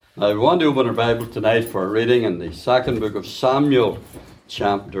I want to open our Bible tonight for a reading in the second book of Samuel,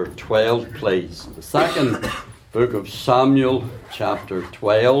 chapter 12, please. The second book of Samuel, chapter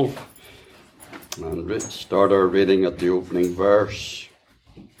 12. And start our reading at the opening verse.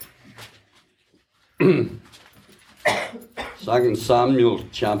 2 Samuel,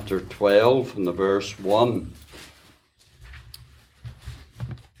 chapter 12, and the verse 1.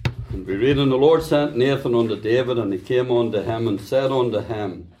 And we read, "And the Lord sent Nathan unto David, and he came unto him, and said unto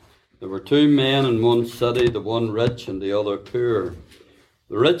him, There were two men in one city, the one rich and the other poor.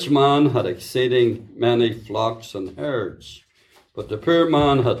 The rich man had exceeding many flocks and herds, but the poor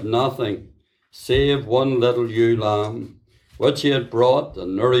man had nothing, save one little ewe lamb, which he had brought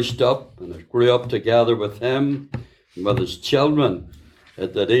and nourished up, and it grew up together with him and with his children.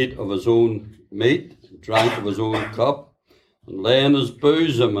 It did eat of his own meat, and drank of his own cup, and lay in his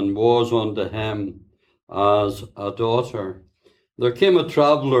bosom, and was unto him as a daughter. There came a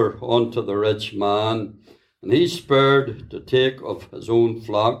traveller unto the rich man, and he spared to take of his own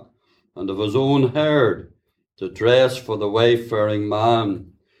flock and of his own herd, to dress for the wayfaring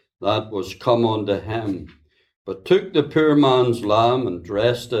man that was come unto him, but took the poor man's lamb and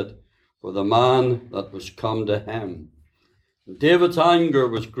dressed it for the man that was come to him. And David's anger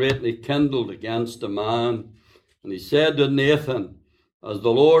was greatly kindled against the man, and he said to Nathan, As the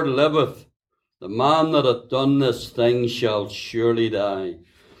Lord liveth, the man that hath done this thing shall surely die,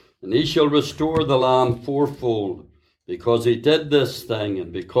 and he shall restore the lamb fourfold, because he did this thing,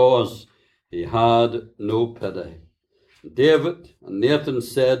 and because he had no pity. And Nathan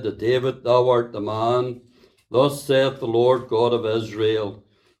said to David, Thou art the man. Thus saith the Lord God of Israel,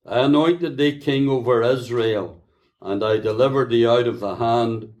 I anointed thee king over Israel, and I delivered thee out of the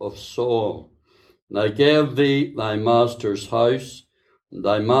hand of Saul. And I gave thee thy master's house, and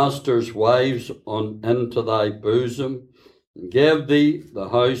thy master's wives into thy bosom, and gave thee the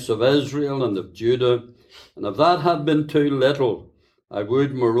house of Israel and of Judah. And if that had been too little, I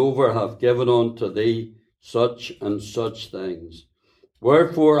would moreover have given unto thee such and such things.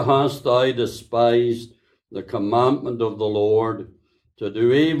 Wherefore hast thou despised the commandment of the Lord, to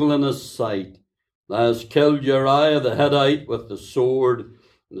do evil in his sight? Thou hast killed Uriah the Hittite with the sword,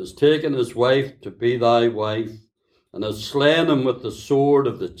 and hast taken his wife to be thy wife, and hast slain him with the sword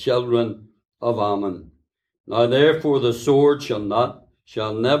of the children of Ammon. Now therefore the sword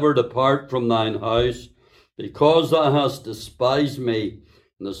shall never depart from thine house, because thou hast despised me,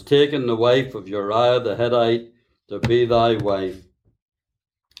 and hast taken the wife of Uriah the Hittite to be thy wife.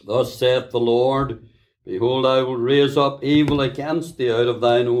 Thus saith the Lord, Behold, I will raise up evil against thee out of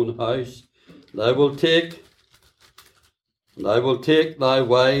thine own house, and I will take thy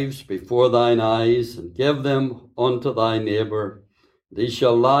wives before thine eyes, and give them unto thy neighbour. Thee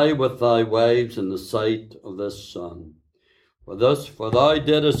shall lie with thy wives in the sight of this sun. For thou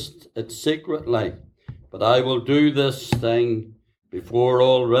didst it secretly, but I will do this thing before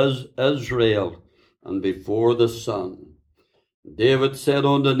all Israel and before the sun. David said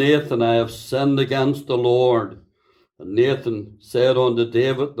unto Nathan, I have sinned against the Lord. And Nathan said unto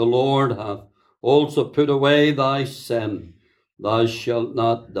David, The Lord hath also put away thy sin. Thou shalt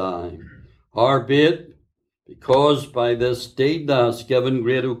not die. Howbeit, because by this deed thou hast given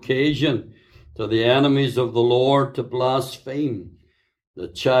great occasion to the enemies of the Lord to blaspheme, the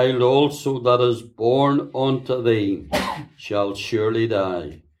child also that is born unto thee shall surely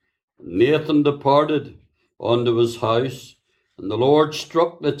die. And Nathan departed unto his house, and the Lord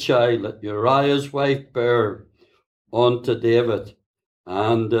struck the child that Uriah's wife bare unto David,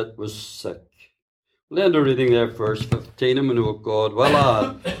 and it was sick. We'll end the reading there, verse 15, and we know God will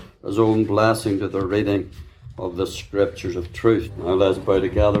add his own blessing to the reading of the scriptures of truth. Now let's bow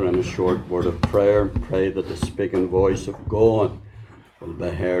together in a short word of prayer and pray that the speaking voice of God will be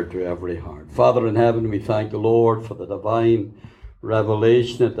heard to every heart. Father in heaven, we thank the Lord for the divine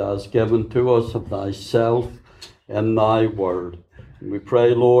revelation it has given to us of thyself in thy word. And we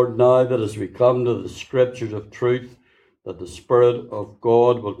pray, Lord, now that as we come to the scriptures of truth, that the Spirit of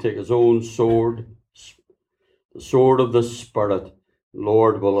God will take his own sword, the sword of the Spirit,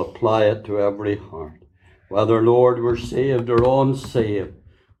 Lord, will apply it to every heart. Whether, Lord, we're saved or unsaved,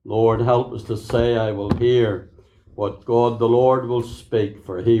 Lord, help us to say, I will hear what God the Lord will speak,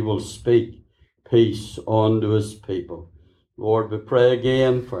 for he will speak peace unto his people. Lord, we pray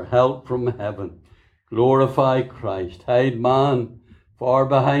again for help from heaven. Glorify Christ. Hide man far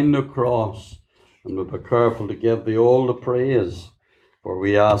behind the cross, and we'll be careful to give thee all the praise, for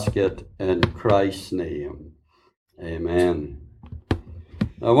we ask it in Christ's name. Amen.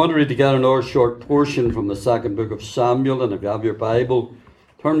 Now, I want to read together another short portion from the second book of Samuel, and if you have your Bible,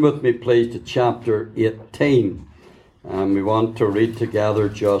 turn with me, please, to chapter 18. And we want to read together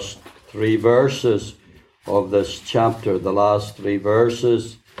just 3 verses of this chapter, the last 3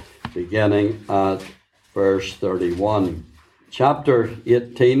 verses, beginning at verse 31. Chapter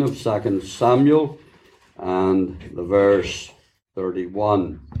 18 of 2 Samuel and the verse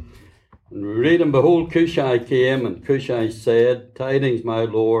 31. And we read, "And behold, Cushai came, and Cushai said, Tidings, my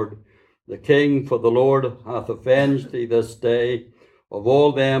lord, the king, for the Lord hath avenged thee this day of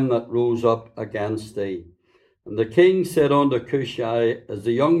all them that rose up against thee. And the king said unto Cushai, As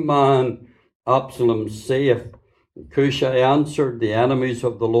the young man Absalom saith. And Cushai answered, The enemies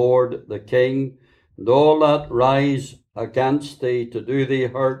of the Lord, the king, and all that rise against thee to do thee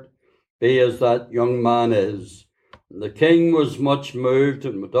hurt, be as that young man is. And the king was much moved,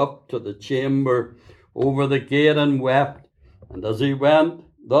 and went up to the chamber over the gate, and wept. And as he went,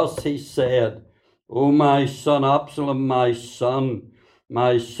 thus he said, O my son Absalom, my son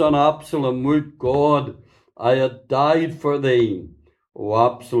Absalom, would God I had died for thee. O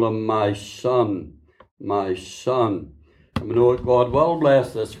Absalom, my son, my son." And we know that God will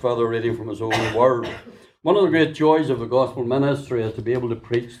bless this further reading from his own word. One of the great joys of the gospel ministry is to be able to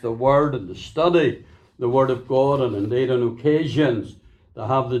preach the word and to study the word of God, and indeed on occasions to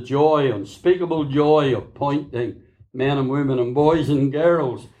have the joy, unspeakable joy, of pointing men and women and boys and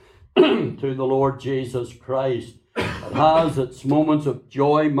girls to the Lord Jesus Christ. It has its moments of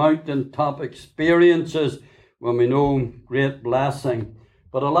joy, mountaintop experiences when we know great blessing.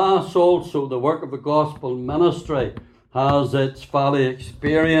 But alas, also the work of the gospel ministry has its valley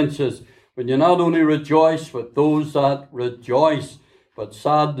experiences when you not only rejoice with those that rejoice, but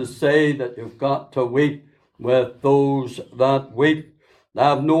sad to say that you've got to weep with those that weep.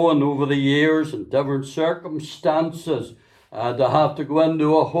 I've known over the years in different circumstances to have to go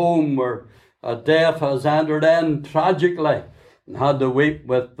into a home where a death has entered in tragically, and had to weep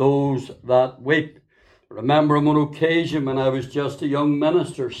with those that weep. I remember on one occasion when I was just a young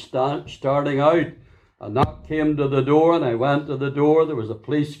minister starting out, a knock came to the door, and I went to the door. There was a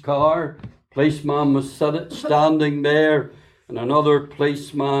police car. Policeman was standing there, and another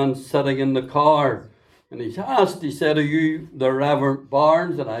policeman sitting in the car. And he said, "Are you the Reverend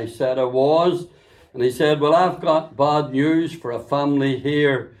Barnes?" And I said I was. And he said, "Well, I've got bad news for a family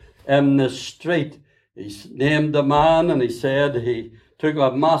here in the street." He named the man, and he said he took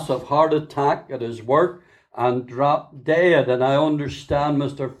a massive heart attack at his work and dropped dead. And I understand,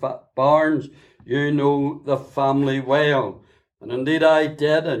 Mr. Barnes, you know the family well. And indeed I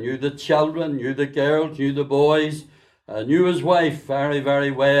did. I knew the children, knew the girls, knew the boys. I knew his wife very, very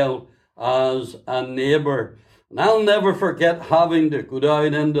well as a neighbour. And I'll never forget having to go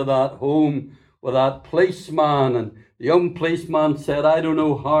down into that home with that policeman. And the young policeman said, "I don't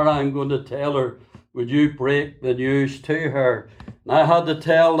know how I'm going to tell her. Would you break the news to her?" And I had to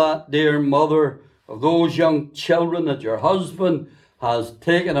tell that dear mother of those young children that your husband has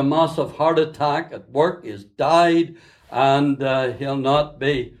taken a massive heart attack at work, he's died, and he'll not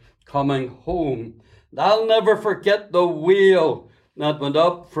be coming home. And I'll never forget the wail that went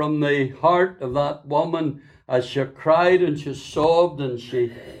up from the heart of that woman as she cried and she sobbed, and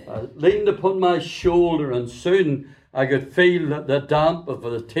she leaned upon my shoulder, and soon I could feel the damp of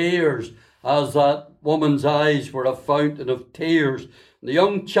the tears, as that woman's eyes were a fountain of tears. And the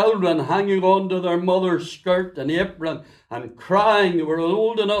young children hanging on to their mother's skirt and apron and crying. They were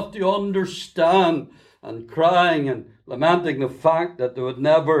old enough to understand, and crying and lamenting the fact that they would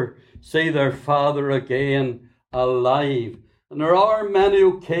never see their father again alive. And there are many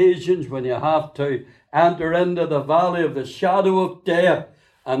occasions when you have to enter into the valley of the shadow of death,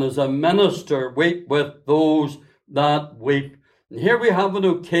 and as a minister weep with those that weep. And here we have an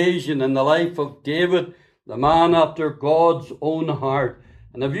occasion in the life of David, the man after God's own heart.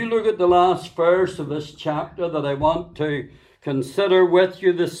 And if you look at the last verse of this chapter that I want to consider with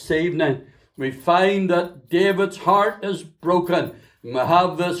you this evening, we find that David's heart is broken. And we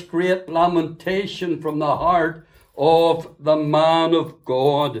have this great lamentation from the heart of the man of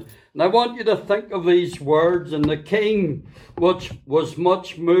God. And I want you to think of these words. "And the king, which was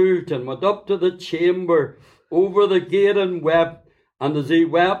much moved, and went up to the chamber over the gate, and wept. And as he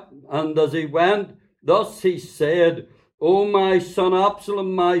wept, and as he went, thus he said, O my son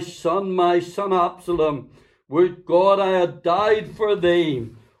Absalom, my son Absalom, would God I had died for thee.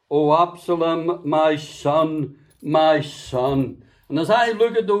 O Absalom, my son, my son." And as I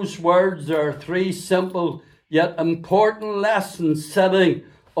look at those words, there are 3 simple yet important lessons sitting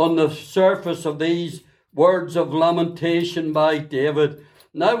on the surface of these words of lamentation by David.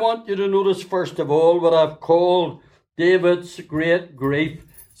 And I want you to notice, first of all, what I've called David's great grief.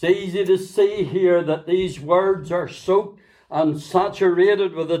 It's easy to see here that these words are soaked and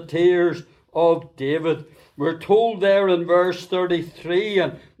saturated with the tears of David. We're told there in verse 33,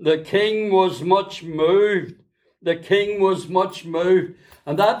 and the king was much moved. The king was much moved.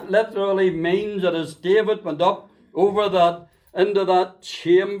 And that literally means that as David went up over that, into that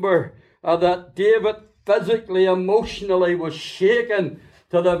chamber, that David physically, emotionally was shaken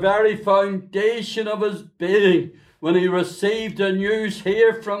to the very foundation of his being when he received the news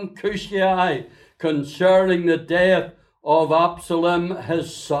here from Cushai concerning the death of Absalom,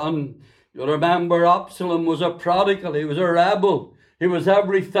 his son. You remember, Absalom was a prodigal. He was a rebel. He was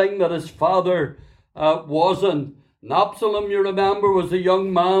everything that his father wasn't. And Absalom, you remember, was a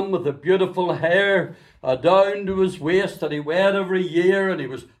young man with the beautiful hair down to his waist that he wed every year, and he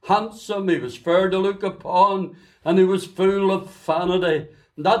was handsome, he was fair to look upon, and he was full of vanity.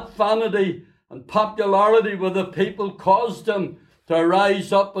 And that vanity and popularity with the people caused him to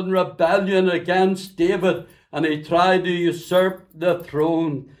rise up in rebellion against David, and he tried to usurp the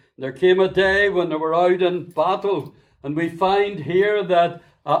throne. There came a day when they were out in battle, and we find here that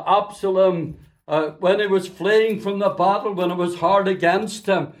Absalom, when he was fleeing from the battle, when it was hard against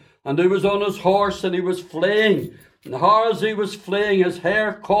him, and he was on his horse and he was fleeing, and as he was fleeing, his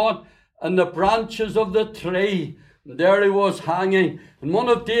hair caught in the branches of the tree, and there he was hanging. And one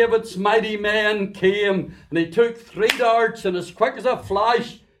of David's mighty men came, and he took 3 darts, and as quick as a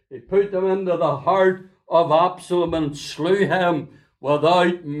flash, he put them into the heart of Absalom and slew him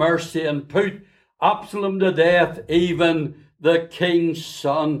without mercy, and put Absalom to death, even the king's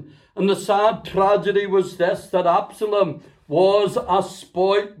son. And the sad tragedy was this, that Absalom was a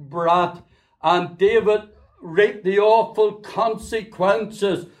spoilt brat, and David reaped the awful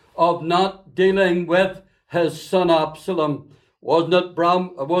consequences of not dealing with his son Absalom. Wasn't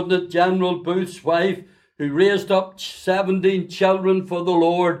it General Booth's wife who raised up 17 children for the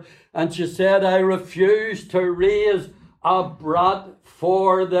Lord, and she said, I refuse to raise a brat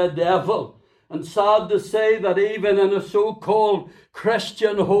for the devil. And sad to say that even in a so-called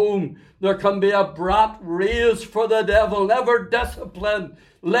Christian home, there can be a brat raised for the devil, never disciplined,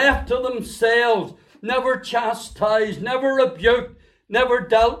 left to themselves, never chastised, never rebuked, never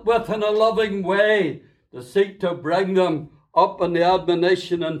dealt with in a loving way, to seek to bring them up in the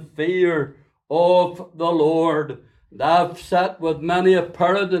admonition and fear of the Lord. And I've sat with many a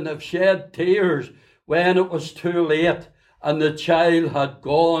parent and have shed tears when it was too late and the child had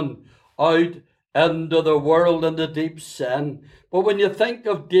gone out into the world in the deep sin. But when you think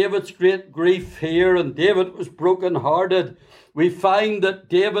of David's great grief here, and David was broken-hearted, we find that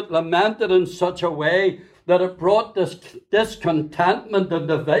David lamented in such a way that it brought this discontentment and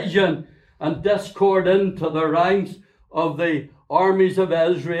division and discord into the ranks of the armies of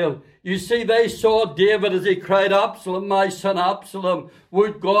Israel. You see, they saw David as he cried, Absalom, my son Absalom,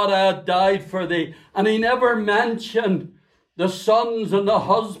 would God I had died for thee. And he never mentioned the sons and the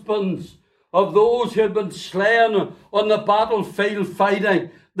husbands of those who had been slain on the battlefield fighting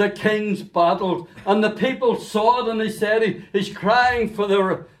the king's battles. And the people saw it, and they said, he's crying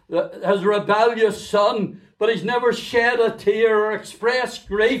for his rebellious son, but he's never shed a tear or expressed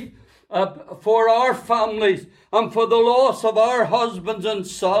grief for our families and for the loss of our husbands and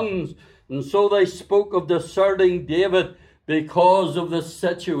sons. And so they spoke of deserting David because of the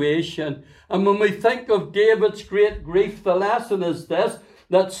situation. And when we think of David's great grief, the lesson is this,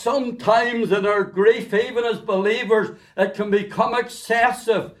 that sometimes in our grief, even as believers, it can become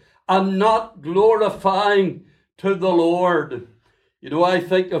excessive and not glorifying to the Lord. You know, I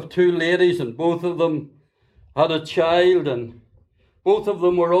think of 2 ladies, and both of them had a child, and both of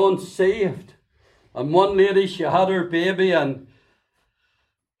them were unsaved. And one lady, she had her baby, and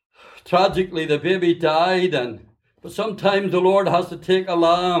tragically the baby died. But sometimes the Lord has to take a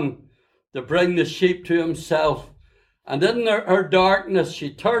lamb to bring the sheep to himself. And in her darkness,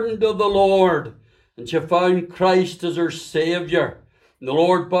 she turned to the Lord, and she found Christ as her Saviour. And the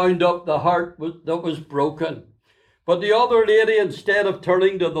Lord bound up the heart that was broken. But the other lady, instead of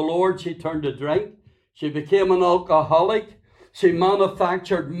turning to the Lord, she turned to drink. She became an alcoholic. She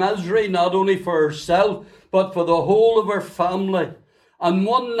manufactured misery not only for herself, but for the whole of her family. And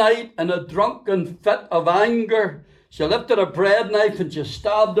one night, in a drunken fit of anger, she lifted a bread knife and she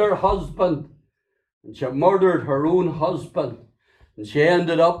stabbed her husband. And she murdered her own husband. And she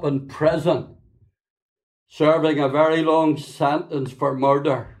ended up in prison, serving a very long sentence for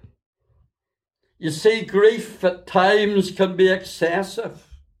murder. You see, grief at times can be excessive.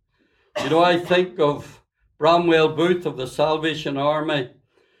 You know, I think of Bramwell Booth of the Salvation Army.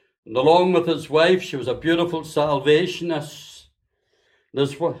 And along with his wife, she was a beautiful Salvationist.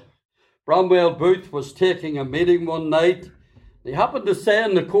 Bramwell Booth was taking a meeting one night. He happened to say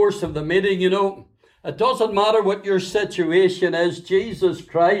in the course of the meeting, you know, it doesn't matter what your situation is, Jesus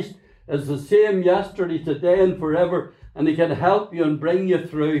Christ is the same yesterday, today, and forever, and he can help you and bring you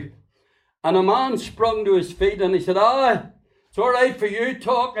through. And a man sprung to his feet and he said, it's all right for you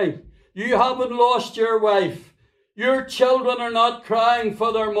talking. You haven't lost your wife. Your children are not crying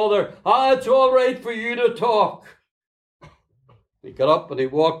for their mother. It's all right for you to talk. He got up and he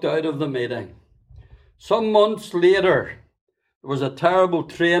walked out of the meeting. Some months later, there was a terrible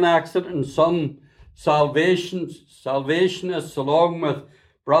train accident and some Salvationists, along with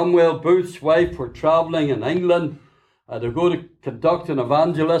Bramwell Booth's wife, were travelling in England to go to conduct an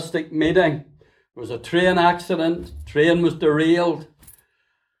evangelistic meeting. There was a train accident, the train was derailed,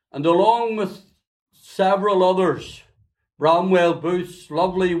 and along with several others, Bramwell Booth's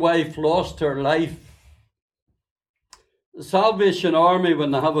lovely wife lost her life. The Salvation Army,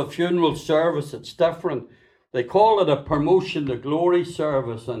 when they have a funeral service, it's different. They call it a promotion to glory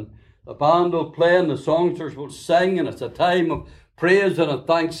service, and the band will play and the songsters will sing, and it's a time of praise and a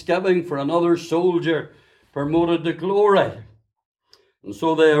thanksgiving for another soldier promoted to glory. And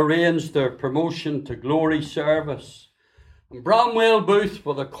so they arranged their promotion to glory service. And Bramwell Booth,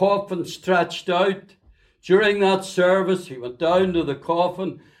 with a coffin stretched out, during that service, he went down to the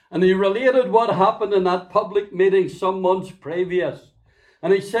coffin and he related what happened in that public meeting some months previous.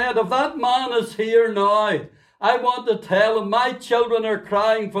 And he said, if that man is here now, I want to tell him my children are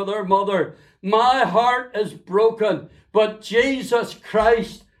crying for their mother. My heart is broken, but Jesus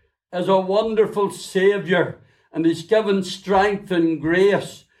Christ is a wonderful Saviour, and he's given strength and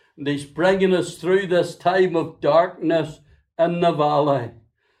grace, and he's bringing us through this time of darkness in the valley.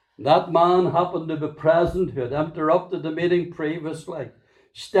 That man happened to be present, who had interrupted the meeting previously,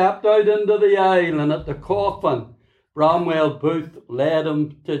 stepped out into the aisle, and at the coffin, Bramwell Booth led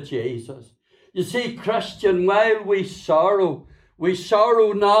him to Jesus. You see, Christian, while we sorrow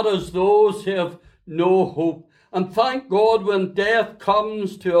not as those who have no hope. And thank God when death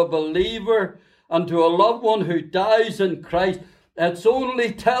comes to a believer and to a loved one who dies in Christ, it's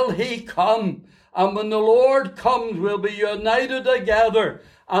only till he come. And when the Lord comes, we'll be united together,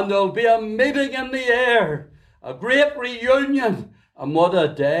 and there'll be a meeting in the air, a great reunion. And what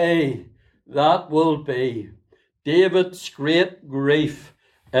a day that will be. David's great grief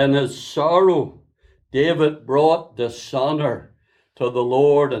in his sorrow, David brought dishonor to the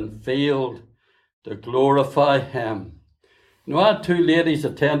Lord and failed to glorify him. You know, I had two ladies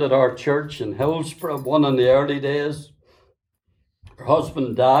attended our church in Hillsborough, one in the early days. Her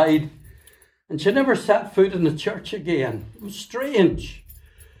husband died, and she never set foot in the church again. It was strange.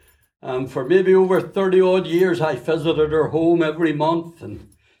 For maybe over 30 odd years, I visited her home every month and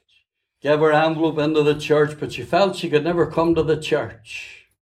gave her envelope into the church, but she felt she could never come to the church.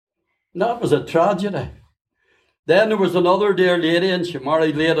 And that was a tragedy. Then there was another dear lady, and she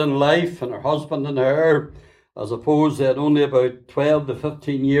married late in life, and her husband and her, I suppose they had only about 12 to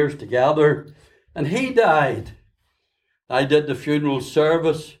 15 years together, and he died. I did the funeral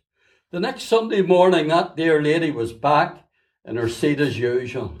service. The next Sunday morning, that dear lady was back in her seat as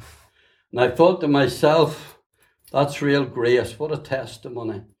usual. And I thought to myself, that's real grace, what a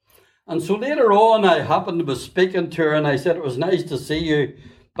testimony. And so later on, I happened to be speaking to her, and I said, it was nice to see you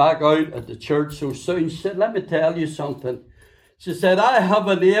back out at the church so soon. She said, let me tell you something. She said, I have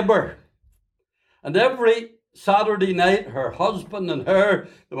a neighbour, and every Saturday night, her husband and her,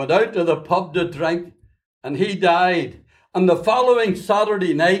 they went out to the pub to drink, and he died. And the following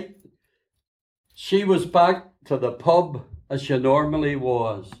Saturday night, she was back to the pub as she normally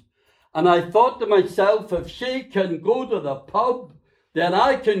was. And I thought to myself, if she can go to the pub, then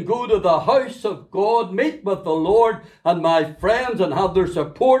I can go to the house of God, meet with the Lord and my friends, and have their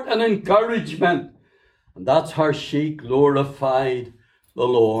support and encouragement. And that's how she glorified the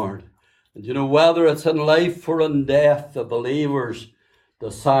Lord. And you know, whether it's in life or in death, the believer's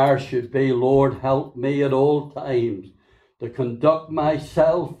desire should be, Lord, help me at all times to conduct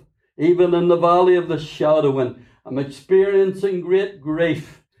myself, even in the valley of the shadow, when I'm experiencing great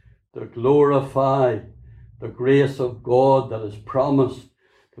grief, to glorify the grace of God that is promised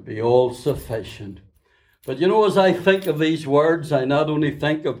to be all sufficient. But you know, as I think of these words, I not only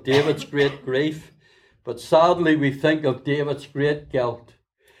think of David's great grief, but sadly we think of David's great guilt.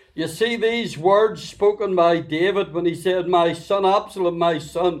 You see, these words spoken by David when he said, my son, Absalom,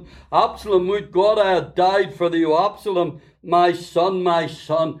 would God I had died for thee, O Absalom, my son, my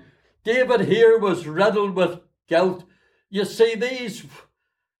son. David here was riddled with guilt. You see, these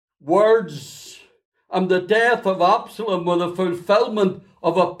words and the death of Absalom were the fulfillment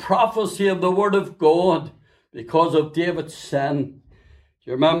of a prophecy of the word of God because of David's sin.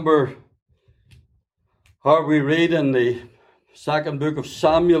 Do you remember how we read in the second book of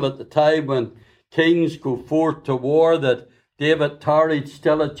Samuel at the time when kings go forth to war that David tarried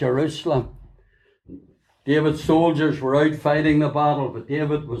still at Jerusalem. David's soldiers were out fighting the battle, but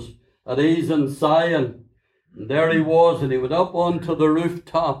David was at ease in Zion. And there he was, and he went up onto the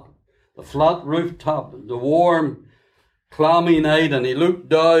rooftop, the flat rooftop, the warm, clammy night, and he looked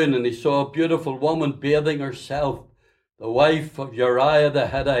down and he saw a beautiful woman bathing herself, the wife of Uriah the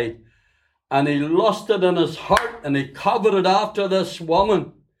Hittite. And he lusted in his heart and he coveted after this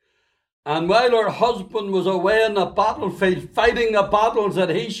woman. And while her husband was away in the battlefield fighting the battles that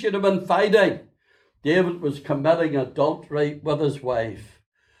he should have been fighting, David was committing adultery with his wife.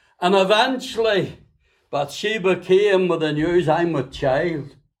 And eventually Bathsheba came with the news, I'm with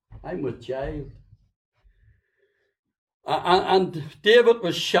child. I'm with child. And David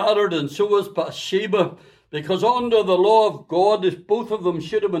was shattered, and so was Bathsheba, because under the law of God, both of them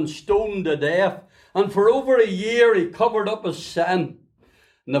should have been stoned to death. And for over a year, he covered up his sin.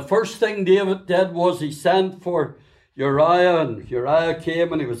 And the first thing David did was he sent for Uriah, and Uriah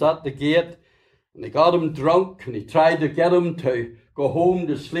came and he was at the gate, and he got him drunk, and he tried to get him to go home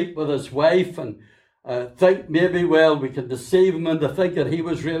to sleep with his wife, and think maybe, well, we can deceive him into thinking that he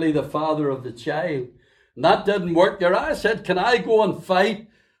was really the father of the child. And that didn't work. Uriah said, can I go and fight?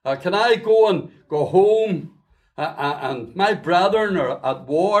 Can I go and go home? And my brethren are at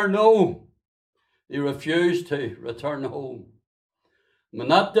war? No. He refused to return home. When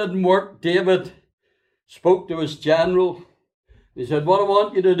that didn't work, David spoke to his general. He said, what I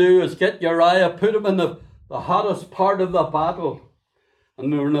want you to do is get Uriah, put him in the hottest part of the battle.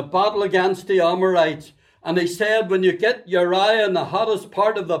 And they were in a battle against the Amorites. And he said, when you get Uriah in the hottest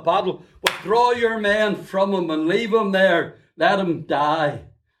part of the battle, withdraw your men from him and leave him there. Let him die.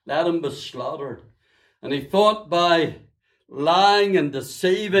 Let him be slaughtered. And he thought by lying and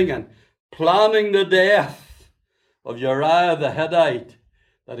deceiving and planning the death of Uriah the Hittite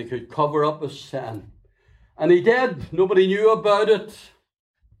that he could cover up his sin. And he did. Nobody knew about it.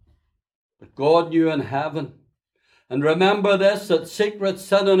 But God knew in heaven. And remember this, that secret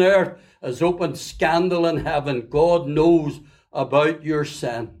sin on earth is open scandal in heaven. God knows about your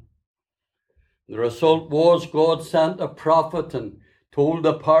sin. The result was God sent a prophet and told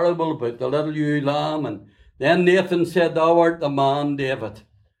a parable about the little ewe lamb. And then Nathan said, thou art the man, David.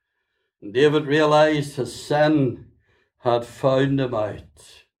 And David realized his sin had found him out.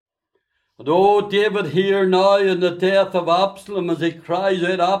 And oh, David here now in the death of Absalom, as he cries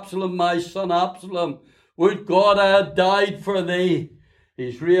out, Absalom, my son Absalom, would God I had died for thee.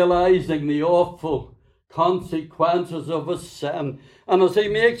 He's realizing the awful consequences of his sin. And as he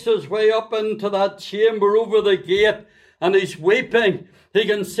makes his way up into that chamber over the gate, and he's weeping, he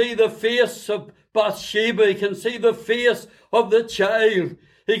can see the face of Bathsheba. He can see the face of the child.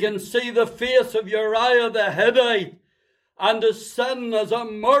 He can see the face of Uriah the Hittite. And his sin as a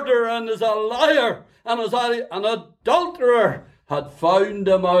murderer and as a liar and as an adulterer had found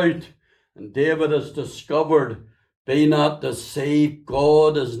him out. And David has discovered, be not deceived,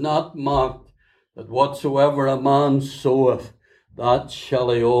 God is not mocked, that whatsoever a man soweth, that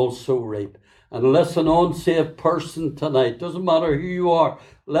shall he also reap. And listen, unsaved person tonight, doesn't matter who you are,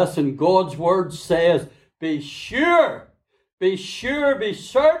 listen, God's word says, be sure, be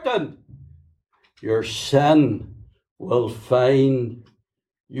certain, your sin will find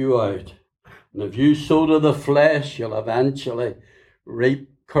you out. And if you sow to the flesh, you'll eventually reap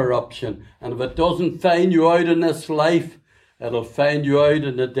corruption. And if it doesn't find you out in this life, it'll find you out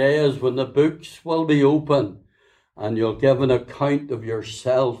in the days when the books will be open and you'll give an account of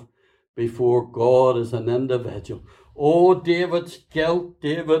yourself before God as an individual. Oh, David's guilt.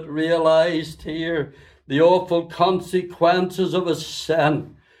 David realized here the awful consequences of his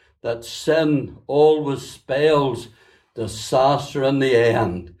sin, that sin always spells disaster in the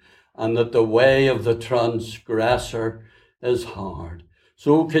end, and that the way of the transgressor is hard.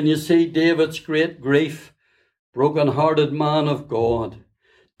 So can you see David's great grief? Broken-hearted man of God.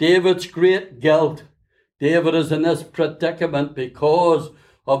 David's great guilt. David is in this predicament because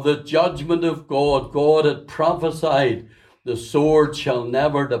of the judgment of God. God had prophesied, the sword shall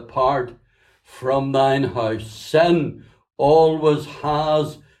never depart from thine house. Sin always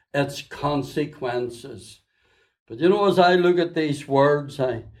has its consequences. But you know, as I look at these words,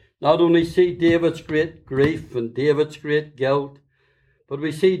 I not only see David's great grief and David's great guilt, but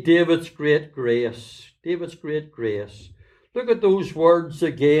we see David's great grace. David's great grace. Look at those words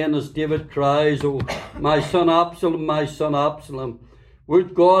again as David cries, oh, my son Absalom,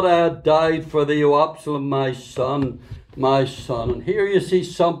 would God I had died for thee, O Absalom, my son, my son. And here you see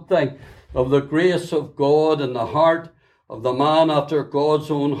something of the grace of God in the heart of the man after God's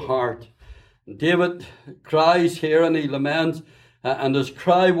own heart. And David cries here and he laments, and his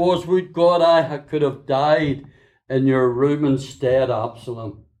cry was, would God I could have died in your room instead,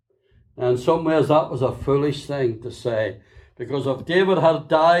 Absalom. And in some ways that was a foolish thing to say, because if David had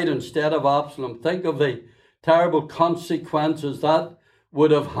died instead of Absalom, think of the terrible consequences that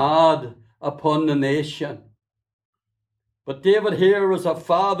would have had upon the nation. But David here, as a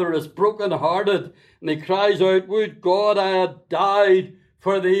father, is broken-hearted, and he cries out, "Would God I had died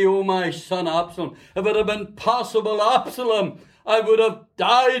for thee, O my son Absalom. If it had been possible, Absalom, I would have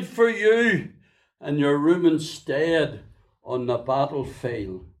died for you in your room instead on the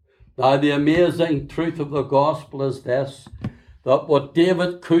battlefield." Now, the amazing truth of the gospel is this, that what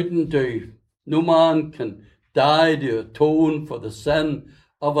David couldn't do, no man can die to atone for the sin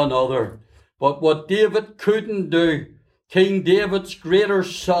of another. But what David couldn't do, King David's greater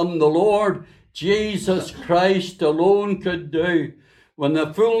son, the Lord Jesus Christ alone could do. When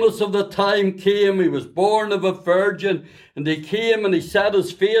the fullness of the time came, he was born of a virgin, and he came and he set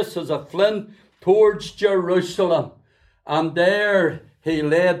his face as a flint towards Jerusalem. And there he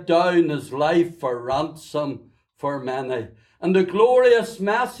laid down his life for ransom for many. And the glorious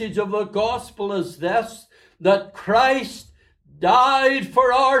message of the gospel is this, that Christ died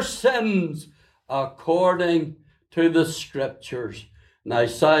for our sins according to the scriptures. And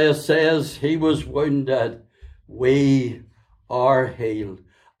Isaiah says he was wounded, we are healed.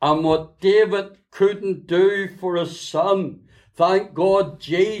 And what David couldn't do for his son, thank God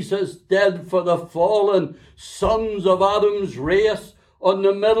Jesus did for the fallen sons of Adam's race on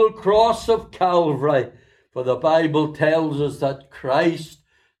the middle cross of Calvary. For the Bible tells us that Christ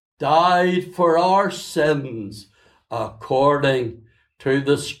died for our sins according to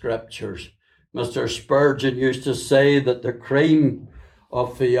the scriptures. Mr. Spurgeon used to say that the cream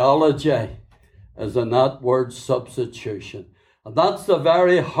of theology is in that word substitution. And that's the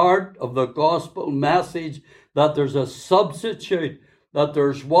very heart of the gospel message, that there's a substitute, that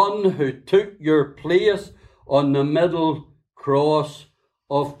there's one who took your place on the middle cross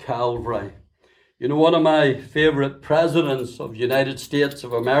of Calvary. You know, one of my favorite presidents of the United States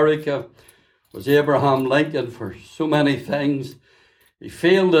of America was Abraham Lincoln. For so many things, he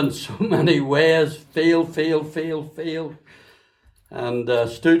failed in so many ways, failed, and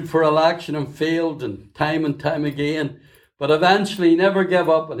stood for election and failed and time again. But eventually he never gave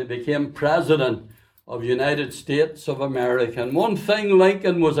up, and he became president of the United States of America. And one thing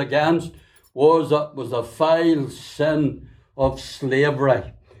Lincoln was against was the vile sin of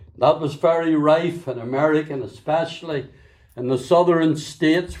slavery. That was very rife in America, and especially in the southern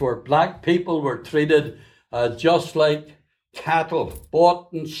states, where black people were treated just like cattle,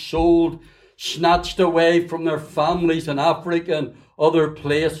 bought and sold, snatched away from their families in Africa and other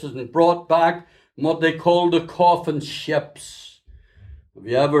places, and brought back in what they called the coffin ships. Have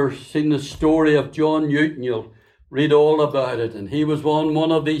you ever seen the story of John Newton? You'll read all about it. And he was on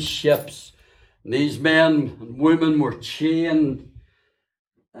one of these ships, and these men and women were chained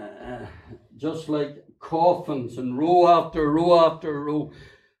just like coffins, and row after row after row,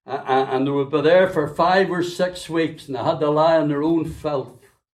 and they would be there for 5 or 6 weeks, and they had to lie in their own filth,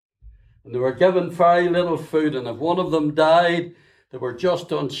 and they were given very little food. And if one of them died, they were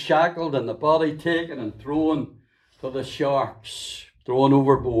just unshackled and the body taken and thrown to the sharks, thrown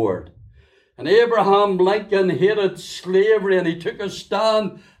overboard. And Abraham Lincoln hated slavery, and he took a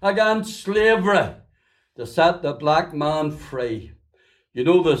stand against slavery to set the black man free. You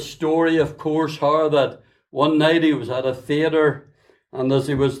know the story, of course, how that one night he was at a theatre, and as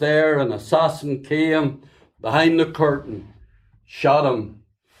he was there, an assassin came behind the curtain, shot him.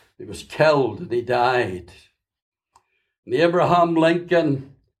 He was killed and he died. And Abraham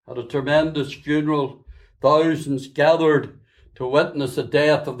Lincoln had a tremendous funeral. Thousands gathered to witness the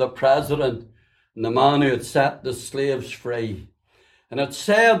death of the president and the man who had set the slaves free. And it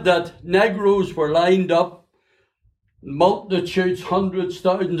said that Negroes were lined up, multitudes, hundreds,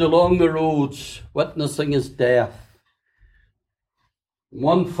 thousands along the roads, witnessing his death.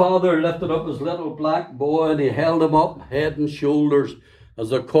 One father lifted up his little black boy, and he held him up head and shoulders as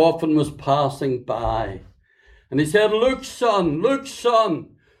the coffin was passing by. And he said, look, son,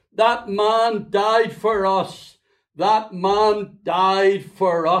 that man died for us. That man died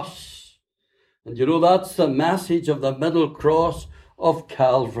for us. And you know, that's the message of the middle cross of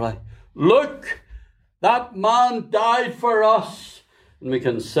Calvary. Look, that man died for us. And we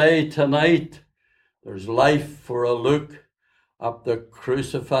can say tonight, there's life for a look at the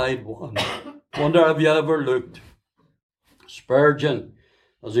crucified one. Wonder, have you ever looked? Spurgeon,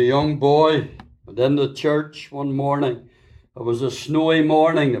 as a young boy, within the church one morning, it was a snowy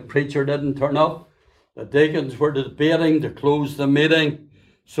morning, the preacher didn't turn up, the deacons were debating to close the meeting,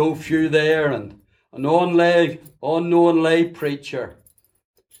 so few there, and an unknown lay preacher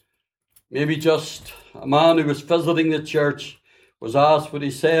maybe just a man who was visiting the church was asked, would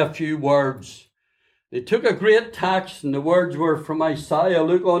he say a few words? They took a great text, and the words were from Isaiah,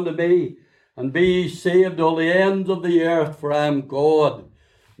 look unto me, and be ye saved all the ends of the earth, for I am God,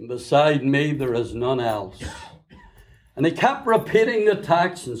 and beside me there is none else. And he kept repeating the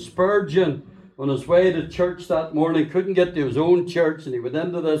text, and Spurgeon, on his way to church that morning, couldn't get to his own church, and he went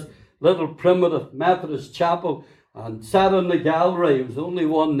into this little primitive Methodist chapel and sat in the gallery. There was only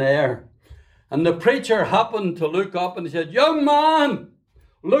one there. And the preacher happened to look up and he said, young man,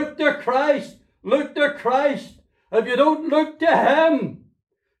 look to Christ, look to Christ. If you don't look to him,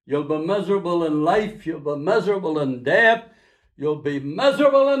 you'll be miserable in life, you'll be miserable in death, you'll be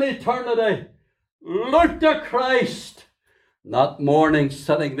miserable in eternity. Look to Christ. That morning,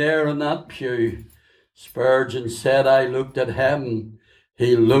 sitting there in that pew, Spurgeon said, I looked at him,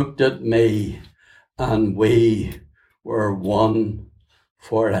 he looked at me, and we were one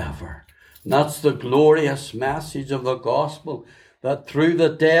forever. And that's the glorious message of the gospel, that through the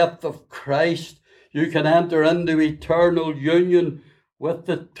death of Christ, you can enter into eternal union with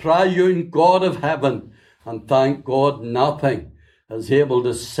the triune God of heaven. And thank God, nothing is able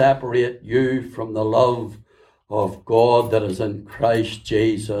to separate you from the love of God that is in Christ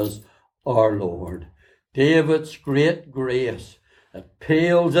Jesus our Lord. David's great grace, it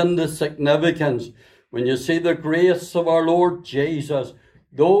pales into significance when you see the grace of our Lord Jesus.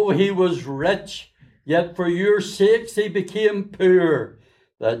 Though he was rich, yet for your sakes he became poor,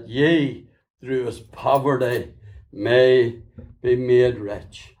 that ye through his poverty may be made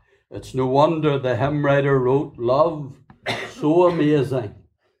rich. It's no wonder the hymn writer wrote, love so amazing,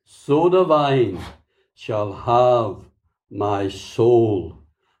 so divine, shall have my soul,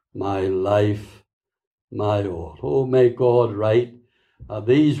 my life, my all. Oh, may God write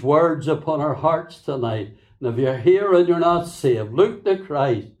these words upon our hearts tonight. And if you're here and you're not saved, look to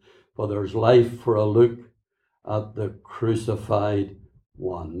Christ, for there's life for a look at the crucified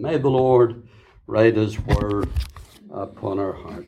one. May the Lord write his word upon our hearts.